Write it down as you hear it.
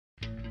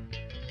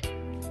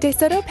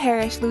DeSoto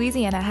Parish,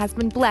 Louisiana has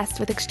been blessed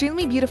with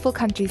extremely beautiful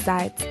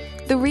countrysides.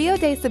 The Rio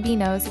de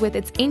Sabinos, with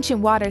its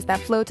ancient waters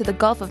that flow to the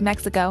Gulf of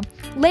Mexico,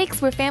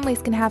 lakes where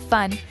families can have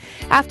fun.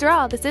 After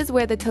all, this is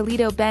where the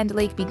Toledo Bend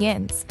Lake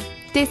begins.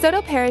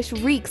 DeSoto Parish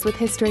reeks with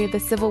history of the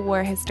Civil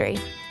War history.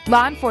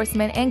 Law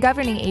enforcement and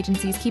governing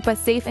agencies keep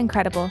us safe and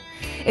credible.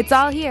 It's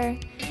all here.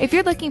 If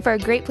you're looking for a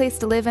great place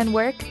to live and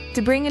work,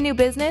 to bring a new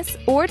business,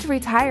 or to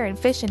retire and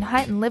fish and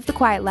hunt and live the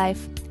quiet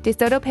life,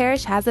 DeSoto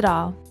Parish has it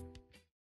all.